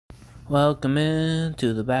Welcome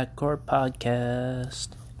into the Backcourt Podcast.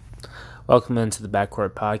 Welcome into the Backcourt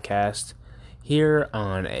Podcast here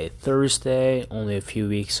on a Thursday, only a few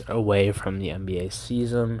weeks away from the NBA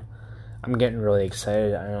season. I'm getting really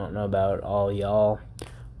excited. I don't know about all y'all,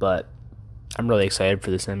 but I'm really excited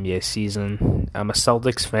for this NBA season. I'm a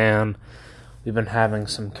Celtics fan. We've been having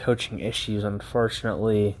some coaching issues,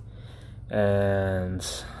 unfortunately, and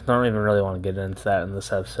I don't even really want to get into that in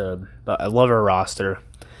this episode, but I love our roster.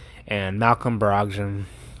 And Malcolm Brogdon,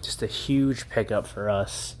 just a huge pickup for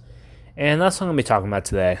us. And that's what I'm going to be talking about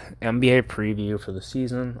today. NBA preview for the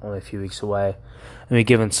season, only a few weeks away. I'm going to be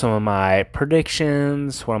giving some of my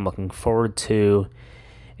predictions, what I'm looking forward to.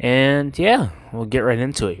 And yeah, we'll get right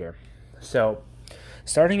into it here. So,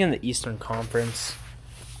 starting in the Eastern Conference,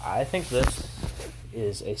 I think this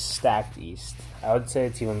is a stacked East. I would say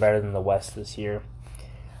it's even better than the West this year.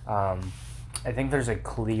 I think there's a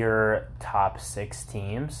clear top 6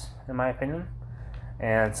 teams, in my opinion.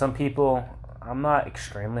 And some people, I'm not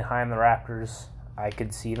extremely high on the Raptors. I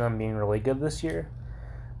could see them being really good this year.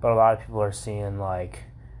 But a lot of people are seeing, like,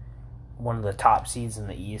 one of the top seeds in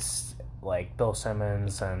the East, like Bill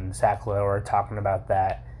Simmons and Zach Lowe are talking about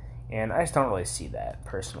that. And I just don't really see that,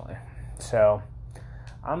 personally. So,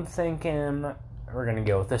 I'm thinking we're going to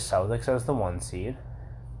go with the Celtics as the 1 seed.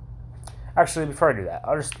 Actually, before I do that,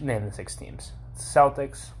 I'll just name the 6 teams. It's the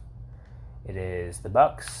Celtics, it is the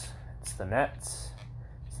Bucks, it's the Nets,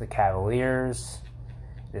 it's the Cavaliers,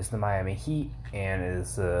 it is the Miami Heat, and it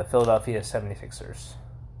is the Philadelphia 76ers.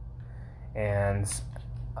 And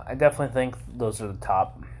I definitely think those are the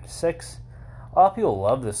top 6. A lot of people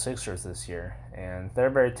love the Sixers this year, and they're a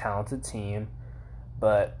very talented team,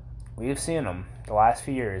 but we've seen them the last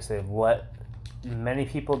few years. They've let many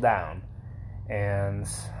people down. And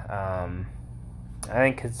I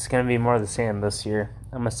think it's going to be more of the same this year.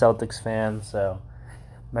 I'm a Celtics fan, so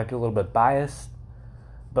might be a little bit biased.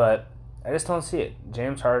 But I just don't see it.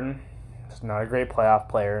 James Harden is not a great playoff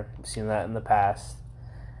player. I've seen that in the past.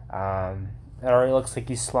 It already looks like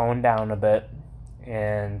he's slowing down a bit.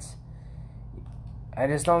 And I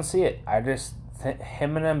just don't see it. I just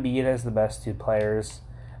him and Embiid as the best 2 players,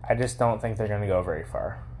 I just don't think they're going to go very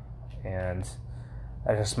far. And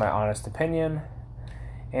that's just my honest opinion.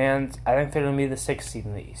 And I think they're going to be the 6th seed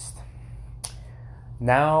in the East.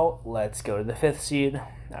 Now, let's go to the 5th seed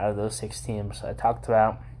out of those 6 teams I talked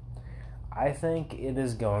about. I think it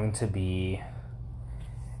is going to be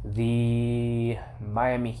the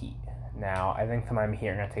Miami Heat. Now, I think the Miami Heat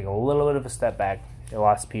are going to take a little bit of a step back. They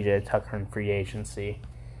lost PJ Tucker in free agency.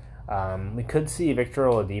 We could see Victor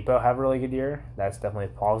Oladipo have a really good year. That's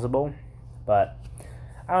definitely plausible. But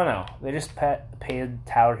I don't know. They just paid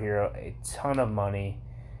Tyler Hero a ton of money.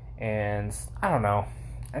 And I don't know.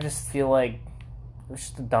 I just feel like it was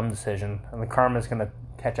just a dumb decision. And the karma is going to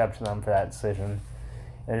catch up to them for that decision.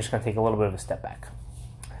 They're just going to take a little bit of a step back.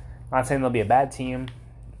 I'm not saying they'll be a bad team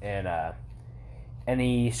in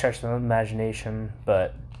any stretch of the imagination.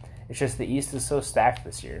 But it's just the East is so stacked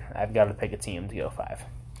this year. I've got to pick a team to go 5.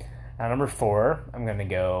 Now, number 4, I'm going to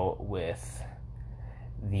go with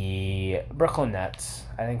the Brooklyn Nets.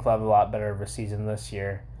 I think they'll have a lot better of a season this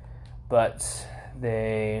year, but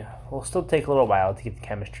they will still take a little while to get the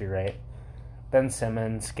chemistry right. Ben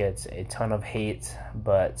Simmons gets a ton of hate,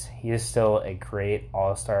 but he is still a great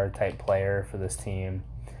all-star type player for this team.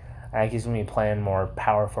 I think he's going to be playing more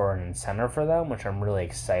power forward and center for them, which I'm really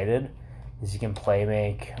excited, because he can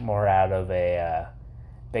make more out of a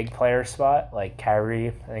big player spot, like Kyrie,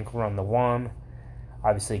 I think, will run the 1.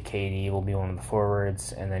 Obviously, KD will be one of the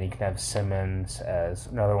forwards, and then you can have Simmons as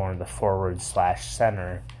another one of the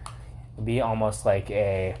forwards/center. It'll be almost like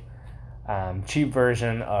a cheap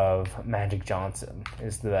version of Magic Johnson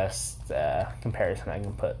is the best comparison I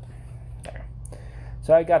can put there.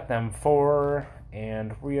 So I got them 4,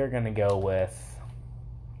 and we are going to go with,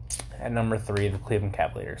 at number 3, the Cleveland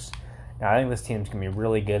Cavaliers. Now, I think this team's going to be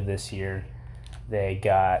really good this year. They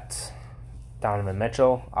got Donovan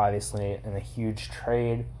Mitchell, obviously, in a huge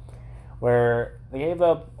trade where they gave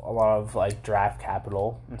up a lot of like draft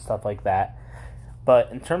capital and stuff like that.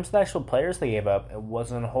 But in terms of the actual players they gave up, it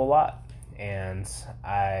wasn't a whole lot. And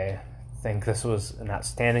I think this was an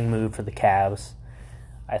outstanding move for the Cavs.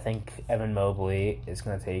 I think Evan Mobley is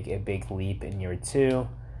going to take a big leap in year 2.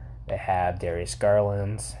 They have Darius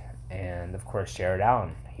Garland and, of course, Jared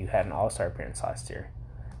Allen, who had an all-star appearance last year.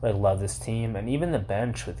 I love this team, and even the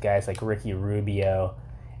bench with guys like Ricky Rubio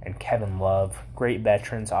and Kevin Love, great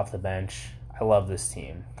veterans off the bench. I love this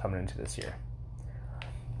team coming into this year.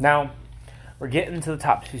 Now, we're getting to the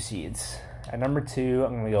top 2 seeds. At number 2,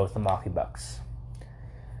 I'm going to go with the Milwaukee Bucks.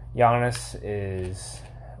 Giannis is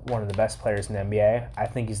one of the best players in the NBA. I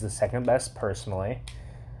think he's the second best personally.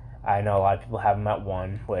 I know a lot of people have him at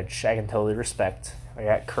 1, which I can totally respect. I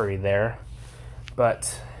got Curry there.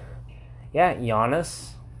 But, yeah,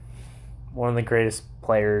 Giannis, one of the greatest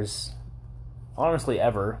players, honestly,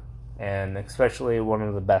 ever. And especially one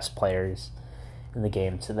of the best players in the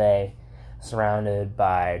game today. Surrounded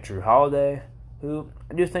by Jrue Holiday, who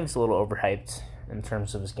I do think is a little overhyped in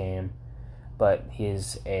terms of his game. But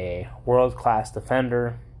he's a world-class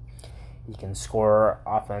defender. He can score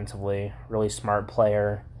offensively, really smart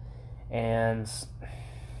player. And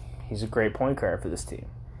he's a great point guard for this team.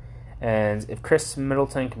 And if Chris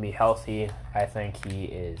Middleton can be healthy, I think he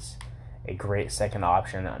is a great second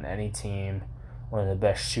option on any team. One of the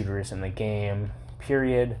best shooters in the game,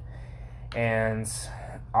 period. And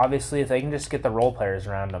obviously, if they can just get the role players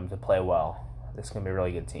around them to play well, this is going to be a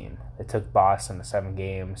really good team. They took Boston to 7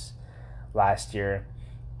 games last year,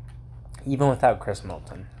 even without Chris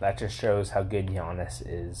Middleton. That just shows how good Giannis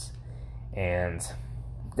is. And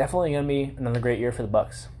definitely going to be another great year for the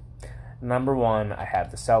Bucks. Number 1, I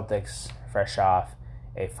have the Celtics, fresh off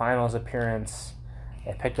a finals appearance.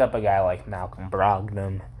 They picked up a guy like Malcolm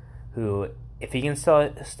Brogdon, who, if he can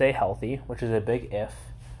still stay healthy, which is a big if,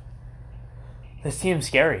 this team's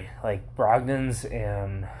scary. Like, Brogdon's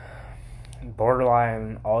an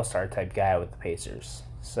borderline all-star type guy with the Pacers.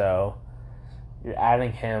 So, you're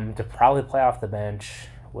adding him to probably play off the bench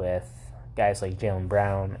with guys like Jaylen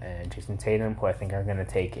Brown and Jason Tatum, who I think are going to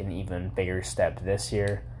take an even bigger step this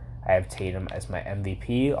year. I have Tatum as my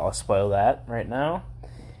MVP. I'll spoil that right now.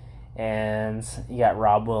 And you got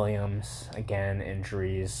Rob Williams. Again,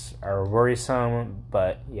 injuries are worrisome,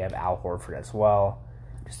 but you have Al Horford as well.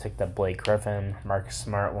 Just picked up Blake Griffin, Marcus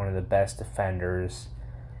Smart, one of the best defenders,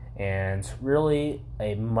 and really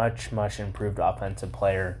a much, much improved offensive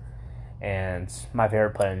player, and my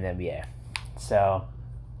favorite player in the NBA. So,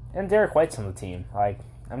 and Derek White's on the team. Like,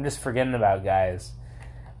 I'm just forgetting about guys,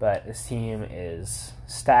 but this team is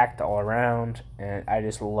stacked all around, and I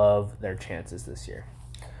just love their chances this year.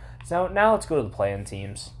 So now let's go to the play-in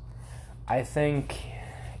teams. I think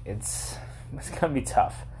it's going to be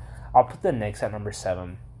tough. I'll put the Knicks at number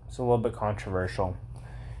 7. It's a little bit controversial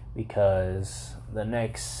because the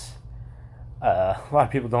Knicks, a lot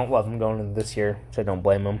of people don't love them going into this year, which I don't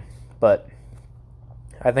blame them. But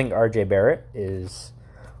I think RJ Barrett is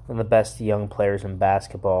one of the best young players in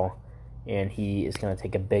basketball, and he is going to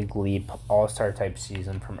take a big leap, all-star type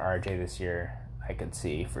season from RJ this year, I could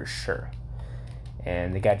see for sure.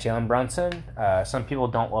 And they got Jalen Brunson. Some people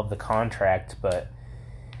don't love the contract, but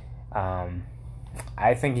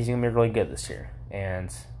I think he's going to be really good this year.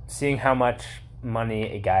 And seeing how much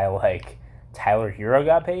money a guy like Tyler Hero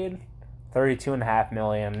got paid, $32.5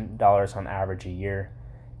 million on average a year,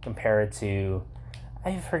 compared to,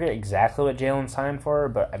 I forget exactly what Jalen signed for,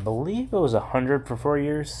 but I believe it was $100 for 4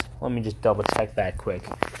 years. Let me just double check that quick.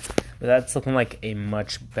 But that's looking like a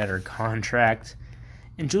much better contract.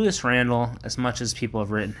 And Julius Randle, as much as people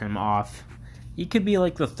have written him off, he could be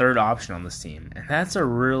like the third option on this team. And that's a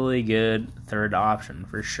really good third option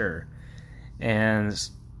for sure. And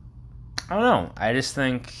I don't know. I just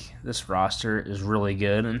think this roster is really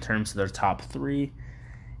good in terms of their top 3.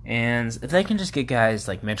 And if they can just get guys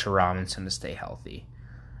like Mitchell Robinson to stay healthy,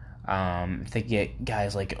 if they get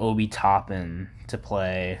guys like Obi Toppin to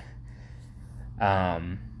play,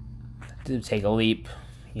 to take a leap,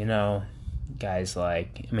 guys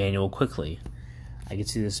like Emmanuel Quickley, I could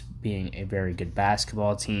see this being a very good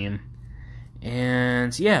basketball team.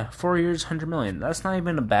 And yeah, 4 years, $100 million. That's not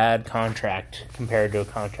even a bad contract compared to a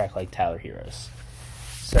contract like Tyler Hero's.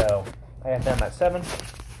 So I have them at 7.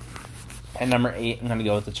 At number 8, I'm going to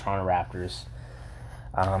go with the Toronto Raptors.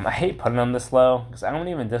 I hate putting them this low because I don't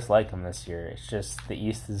even dislike them this year. It's just the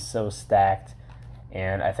East is so stacked,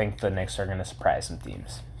 and I think the Knicks are going to surprise some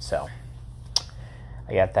teams. So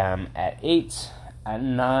I got them at 8. At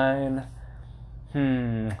 9,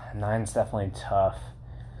 9's definitely tough.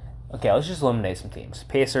 Okay, let's just eliminate some teams.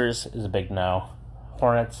 Pacers is a big no.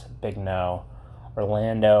 Hornets, big no.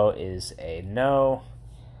 Orlando is a no.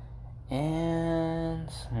 And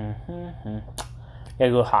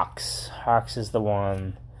gotta go Hawks. Hawks is the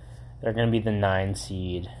one. They're gonna be the 9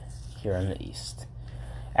 seed here in the East.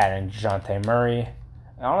 Adding DeJounte Murray.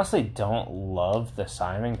 I honestly don't love the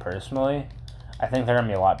signing personally. I think they're gonna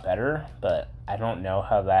be a lot better, but I don't know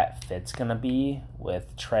how that fit's gonna be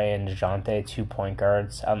with Trey and DeJounte, 2 point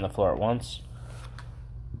guards out on the floor at once.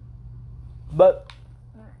 But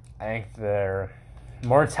I think they're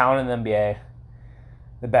more talented in the NBA,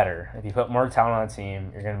 the better. If you put more talent on a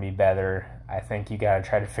team, you're going to be better. I think you got to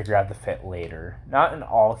try to figure out the fit later. Not in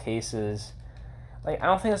all cases. I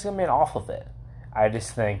don't think it's going to be an awful fit. I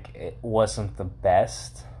just think it wasn't the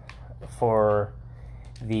best for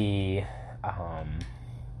the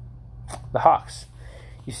Hawks.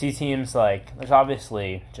 You see teams like, there's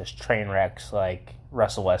obviously just train wrecks like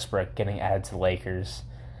Russell Westbrook getting added to the Lakers.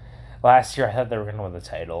 Last year I thought they were going to win the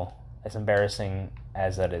title. As embarrassing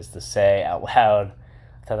as that is to say out loud,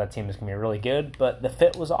 I thought that team was going to be really good, but the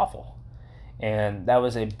fit was awful. And that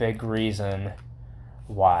was a big reason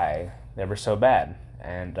why they were so bad.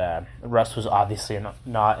 And Russ was obviously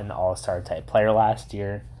not an all-star type player last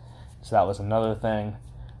year, so that was another thing.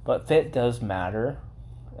 But fit does matter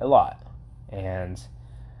a lot. And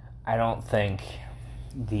I don't think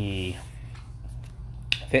the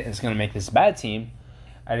fit is going to make this a bad team.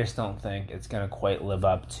 I just don't think it's going to quite live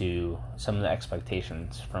up to some of the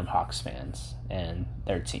expectations from Hawks fans and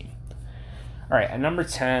their team. All right, at number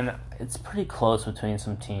 10, it's pretty close between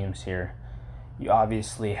some teams here. You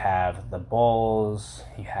obviously have the Bulls.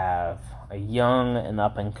 You have a young and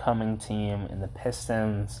up-and-coming team in the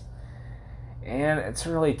Pistons. And it's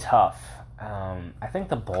really tough. I think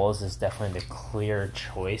the Bulls is definitely the clear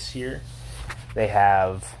choice here. They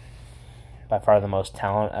have by far the most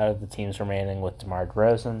talent out of the teams remaining with DeMar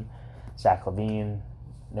DeRozan, Zach LaVine,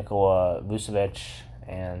 Nikola Vucevic,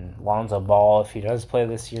 and Lonzo Ball, if he does play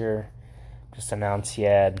this year. Just announced he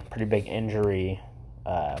had a pretty big injury,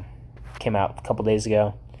 came out a couple days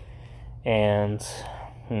ago. And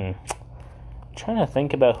I'm trying to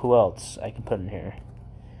think about who else I can put in here.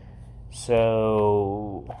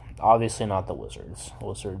 So, obviously not the Wizards. The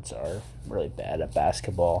Wizards are really bad at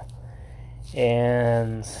basketball.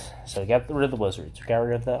 And so we got rid of the Wizards. We got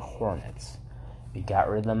rid of the Hornets. We got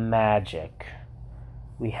rid of the Magic.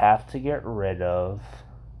 We have to get rid of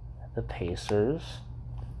the Pacers.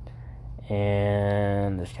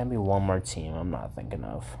 And there's going to be one more team I'm not thinking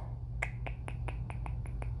of.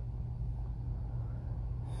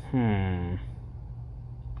 I'm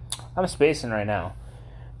spacing right now.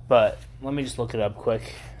 But let me just look it up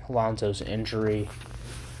quick. Lonzo's injury.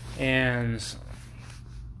 And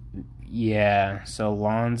yeah, so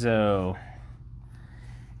Lonzo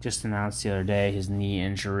just announced the other day his knee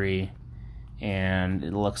injury. And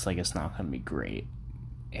it looks like it's not going to be great.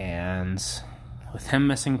 And with him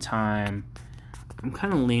missing time, I'm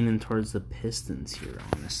kind of leaning towards the Pistons here,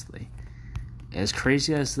 honestly. As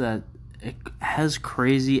crazy as that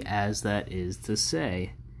is to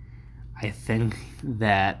say, I think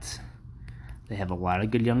that they have a lot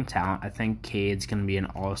of good young talent. I think Cade's going to be an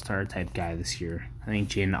all-star type guy this year. I think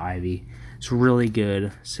Jaden Ivey is really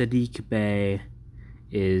good. Sadiq Bey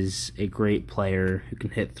is a great player who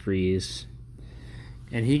can hit threes.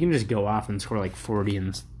 And he can just go off and score like 40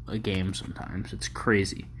 in a game sometimes. It's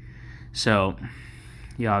crazy. So,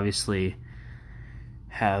 you obviously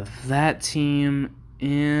have that team.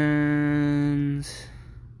 And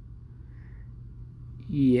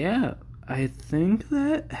yeah, I think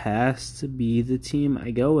that has to be the team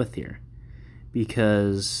I go with here,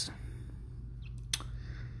 because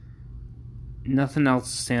nothing else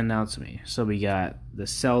stand out to me. So we got the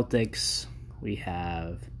Celtics, we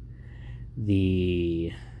have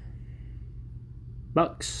the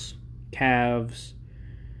Bucks, Cavs,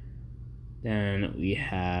 then we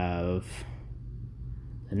have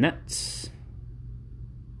the Nets,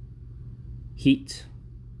 Heat,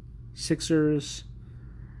 Sixers,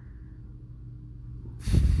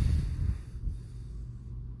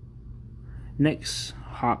 Knicks,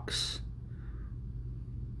 Hawks.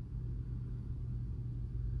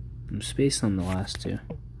 I'm spacing on the last two.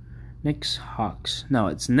 Knicks, Hawks. No,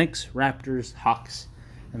 it's Knicks, Raptors, Hawks,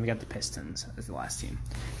 and we got the Pistons as the last team.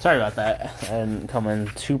 Sorry about that. I didn't come in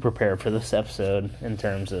too prepared for this episode in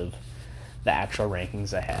terms of the actual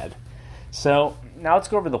rankings I had. So, now let's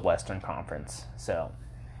go over the Western Conference. So,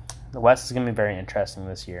 the West is going to be very interesting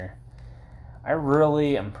this year. I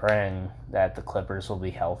really am praying that the Clippers will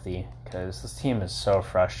be healthy, because this team is so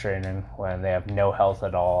frustrating when they have no health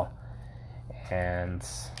at all. And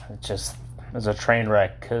it just is a train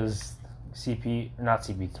wreck, because not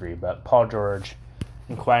CP3, but Paul George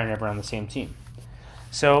and Kawhi are never on the same team.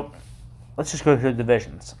 So, let's just go through the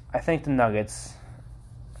divisions. I think the Nuggets,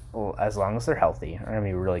 as long as they're healthy, are going to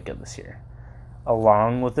be really good this year.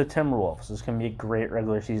 Along with the Timberwolves. It's going to be a great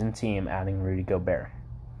regular season team, adding Rudy Gobert.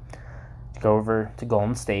 Go over to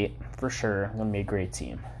Golden State, for sure. Going to be a great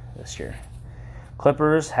team this year.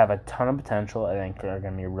 Clippers have a ton of potential. I think they're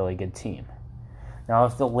going to be a really good team. Now,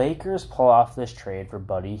 if the Lakers pull off this trade for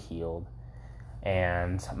Buddy Hield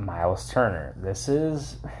and Miles Turner,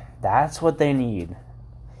 that's what they need.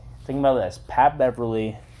 Think about this. Pat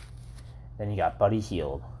Beverly, then you got Buddy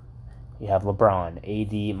Hield. You have LeBron,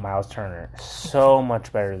 AD, Miles Turner. So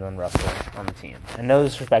much better than Russell on the team. I no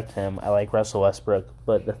disrespect to him. I like Russell Westbrook,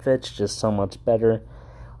 but the fit's just so much better.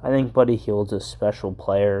 I think Buddy Hield's a special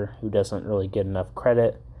player who doesn't really get enough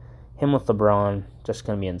credit. Him with LeBron, just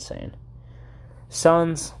going to be insane.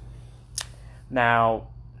 Suns, now,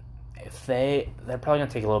 if they're probably going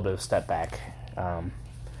to take a little bit of a step back.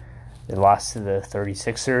 They lost to the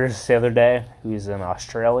 36ers the other day, who's an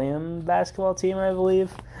Australian basketball team, I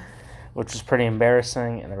believe, which was pretty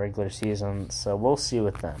embarrassing in the regular season, so we'll see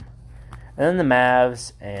with them. And then the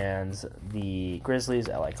Mavs and the Grizzlies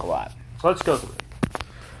I like a lot. So let's go through it.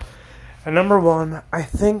 At number one, I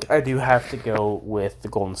think I do have to go with the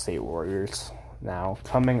Golden State Warriors. Now,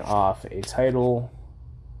 coming off a title,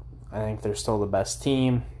 I think they're still the best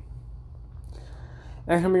team.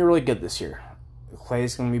 And it's going to be really good this year.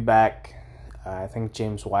 Clay's going to be back. I think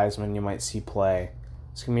James Wiseman you might see play.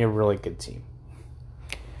 It's going to be a really good team.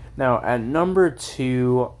 Now, at number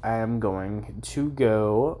two, I am going to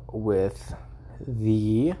go with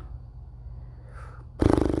the...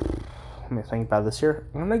 Let me think about this here.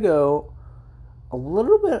 I'm going to go a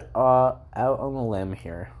little bit out on the limb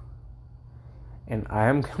here. And I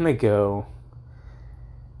am going to go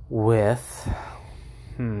with...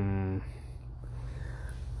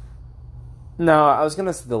 No, I was going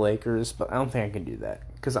to say the Lakers, but I don't think I can do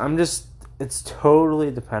that. Because it's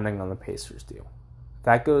totally depending on the Pacers deal. If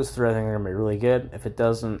that goes through, I think they're going to be really good. If it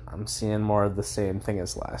doesn't, I'm seeing more of the same thing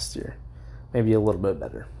as last year. Maybe a little bit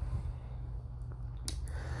better.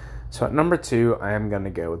 So at number two, I am going to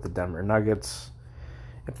go with the Denver Nuggets.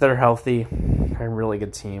 If they're healthy, they're a really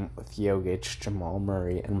good team with Jokic, Jamal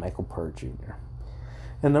Murray, and Michael Porter Jr.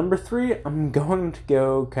 And number three, I'm going to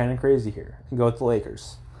go kind of crazy here and go with the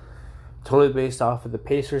Lakers. Totally based off of the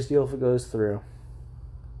Pacers deal if it goes through.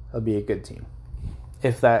 It'll be a good team.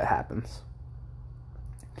 If that happens.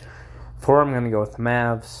 4, I'm going to go with the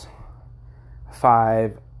Mavs.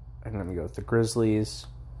 5, I'm going to go with the Grizzlies.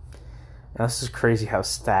 Now, this is crazy how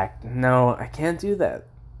stacked. No, I can't do that.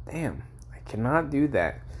 Damn, I cannot do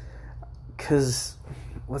that. Because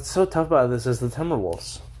what's so tough about this is the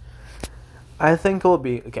Timberwolves. I think it'll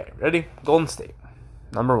be... Okay, ready? Golden State.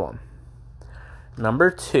 Number 1.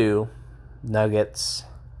 Number 2, Nuggets.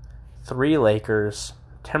 3, Lakers.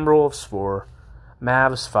 Timberwolves 4.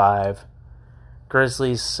 Mavs 5.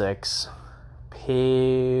 Grizzlies 6.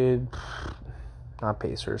 Not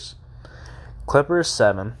Pacers. Clippers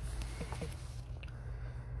 7.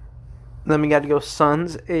 Then we got to go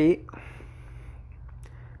Suns 8.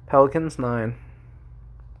 Pelicans 9.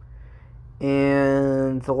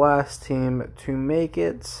 And the last team to make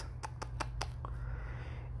it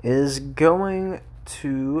is going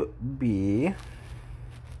to be...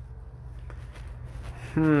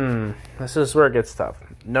 This is where it gets tough.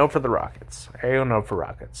 No for the Rockets. I go no for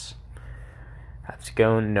Rockets. Have to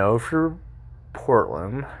go no for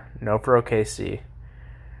Portland. No for OKC.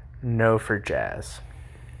 No for Jazz.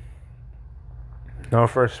 No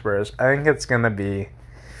for Spurs. I think it's going to be...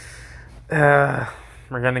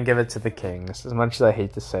 we're going to give it to the Kings. As much as I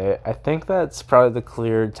hate to say it. I think that's probably the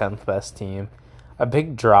clear 10th best team. A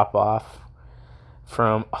big drop-off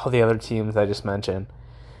from all the other teams I just mentioned.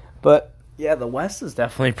 But... yeah, the West is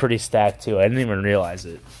definitely pretty stacked, too. I didn't even realize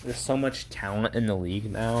it. There's so much talent in the league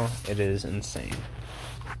now. It is insane.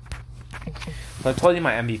 So I told you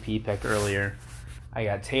my MVP pick earlier. I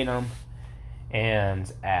got Tatum.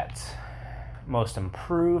 And at most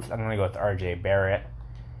improved, I'm going to go with R.J. Barrett.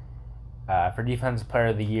 For Defensive Player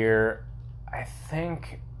of the Year, I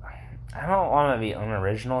think... I don't want to be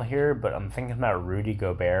unoriginal here, but I'm thinking about Rudy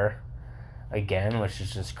Gobert again, which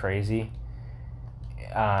is just crazy.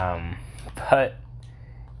 But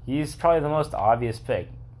he's probably the most obvious pick.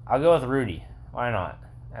 I'll go with Rudy. Why not?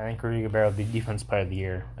 I think Rudy Gobert will be Defensive Player of the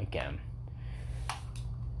Year again.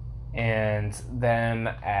 And then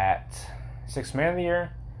at Sixth Man of the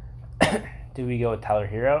Year, do we go with Tyler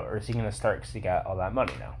Hero, or is he going to start because he got all that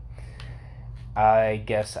money now? I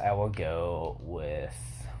guess I will go with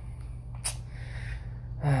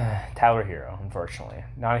Tyler Hero, unfortunately.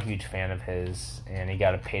 Not a huge fan of his, and he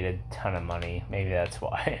got paid a ton of money. Maybe that's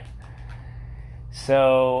why.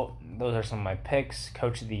 So, those are some of my picks.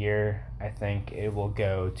 Coach of the Year, I think it will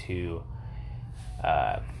go to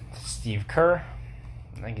Steve Kerr.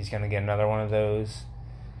 I think he's going to get another one of those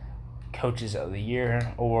Coaches of the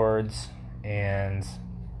Year awards. And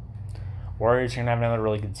Warriors are going to have another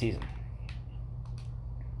really good season.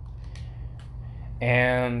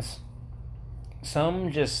 And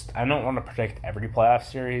I don't want to predict every playoff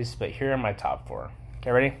series, but here are my top 4.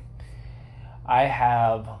 Okay, ready? I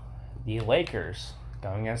have the Lakers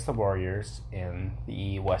going against the Warriors in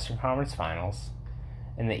the Western Conference Finals.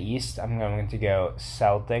 In the East, I'm going to go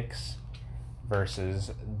Celtics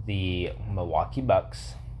versus the Milwaukee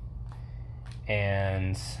Bucks.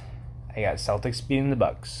 And I got Celtics beating the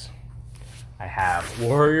Bucks. I have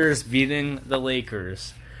Warriors beating the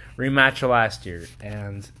Lakers. Rematch of last year.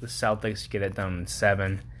 And the Celtics get it done in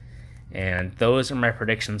 7. And those are my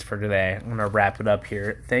predictions for today. I'm going to wrap it up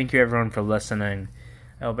here. Thank you, everyone, for listening.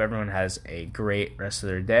 I hope everyone has a great rest of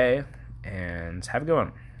their day. And have a good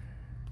one.